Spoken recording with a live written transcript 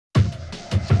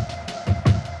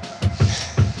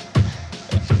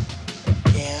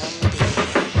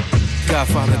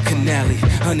Godfather Canali,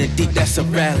 100 deep, that's a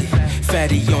rally.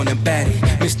 Fatty on a baddie,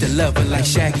 Mr. Lover like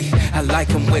Shaggy. I like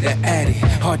him with an addy.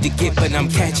 Hard to get, but I'm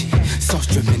catchy. Sauce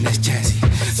drippin', that's jazzy.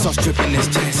 Sauce drippin', that's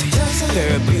jazzy.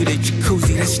 Therapeutic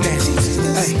jacuzzi, that's snazzy.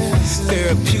 Ay,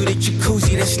 therapeutic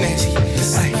jacuzzi, that's snazzy.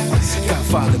 Ay,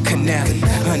 Godfather Canali,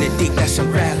 100 deep, that's a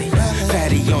rally.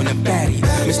 Fatty on a baddie,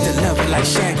 Mr. Lover like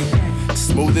Shaggy.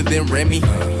 Smoother than Remy,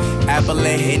 Apple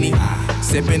and Henny.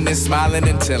 Sipping and smiling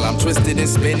until I'm twisted and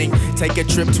spinning. Take a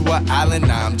trip to an island,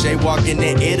 now I'm jaywalking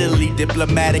in Italy.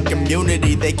 Diplomatic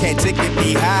immunity, they can't ticket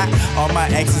me high. All my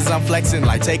exes I'm flexing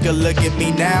like take a look at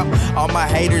me now. All my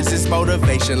haters is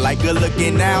motivation like good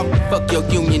looking now. Fuck your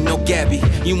union, no Gabby.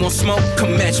 You want smoke?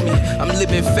 Come match me. I'm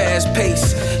living fast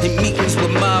paced. In meetings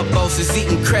with mob bosses,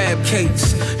 eating crab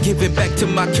cakes. Giving back to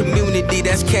my community,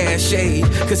 that's cash aid.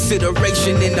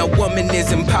 Consideration in a woman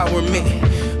is empowerment.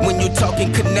 When you're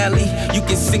talking Canali, you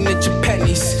can signature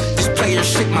pennies. This player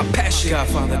shit my passion.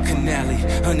 Godfather Canali,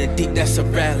 100 deep, that's a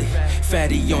rally.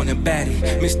 Fatty on a baddie,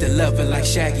 Mr. Lover like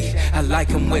Shaggy. I like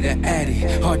him with an addy.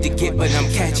 Hard to get, but I'm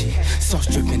catchy. Sauce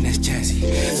drippin', that's jazzy.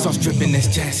 Sauce drippin', that's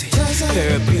jazzy.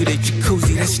 Therapeutic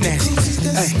jacuzzi, that's snazzy.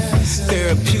 Ay,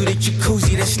 therapeutic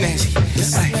jacuzzi, that's snazzy.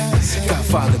 Ay,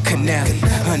 Godfather Canali,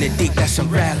 100 deep, that's a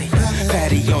rally.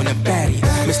 Fatty on a baddie,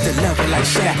 Mr. Lover like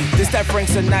Shaggy. This that Frank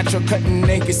Sinatra cutting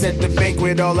niggas at the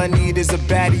banquet. All I need is a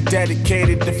baddie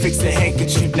dedicated to fix the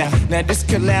handkerchief. Now this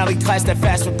Canali class that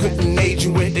fast food couldn't age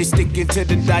you with. They sticking to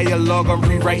the dialogue, I'm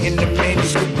rewriting the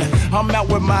manuscript. Now I'm out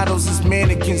with models as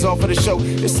mannequins all for the show.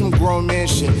 It's some grown man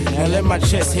shit. Now let my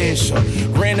chest hair show.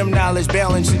 Random knowledge,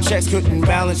 balance and checks couldn't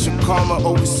balance your karma.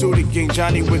 Oversued the gang,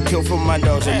 Johnny would kill for my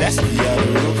dogs, and that's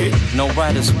reality, okay? No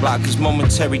writer's block is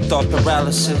momentary thought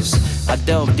paralysis. I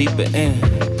delve deeper in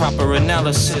proper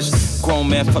analysis. Grown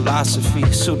man philosophy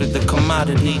suited the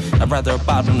commodity. I'd rather a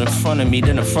bottle in front of me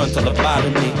than a frontal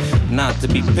lobotomy. Not to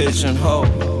be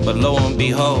pigeonholed, but lo and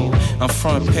behold, I'm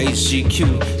front page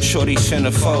GQ, shorty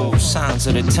centerfold. Signs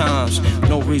of the times,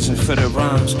 no reason for the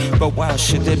rhymes. But why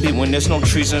should there be when there's no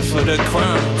treason for the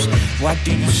crimes? Why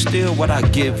do you steal what I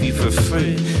give you for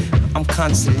free? I'm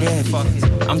consigliere,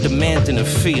 I'm demanding a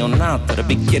fee on nata to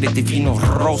be chiedere di vino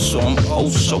rosso. I'm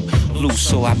also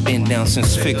luso, I've been down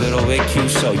since Figaro e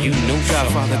Chiuso, you knew.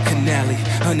 Godfather Canali,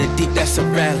 100 deep, that's a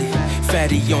rally.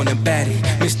 Fatty on a baddie,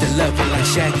 Mr. Lover like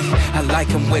Shaggy. I like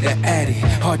him with an addy.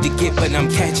 Hard to get, but I'm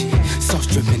catchy. Sauce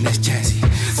drippin', that's jazzy.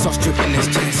 Sauce drippin', that's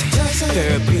jazzy.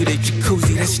 Therapeutic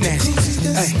jacuzzi, that's snazzy.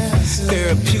 Ay,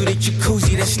 therapeutic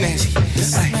jacuzzi, that's snazzy.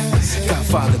 Ay,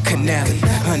 Godfather Canali,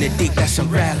 100 deep, that's a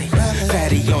rally.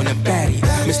 Fatty on a baddie,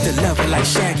 Mr. Lover like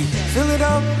Shaggy. Fill it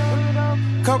up,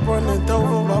 cup running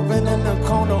over, I've been in the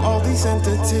corner, all these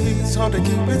entities, hard to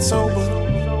keep it sober.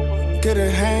 Get a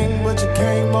hang, but you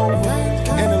came over.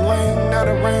 In a lane, not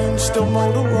a range, still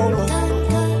Motorola.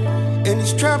 In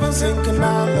these travels in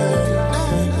Canali,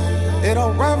 it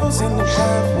all rivals in the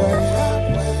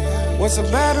pathway. What's a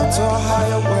battle to a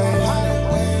higher way?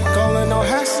 Calling no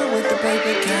hassle with the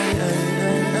paper can.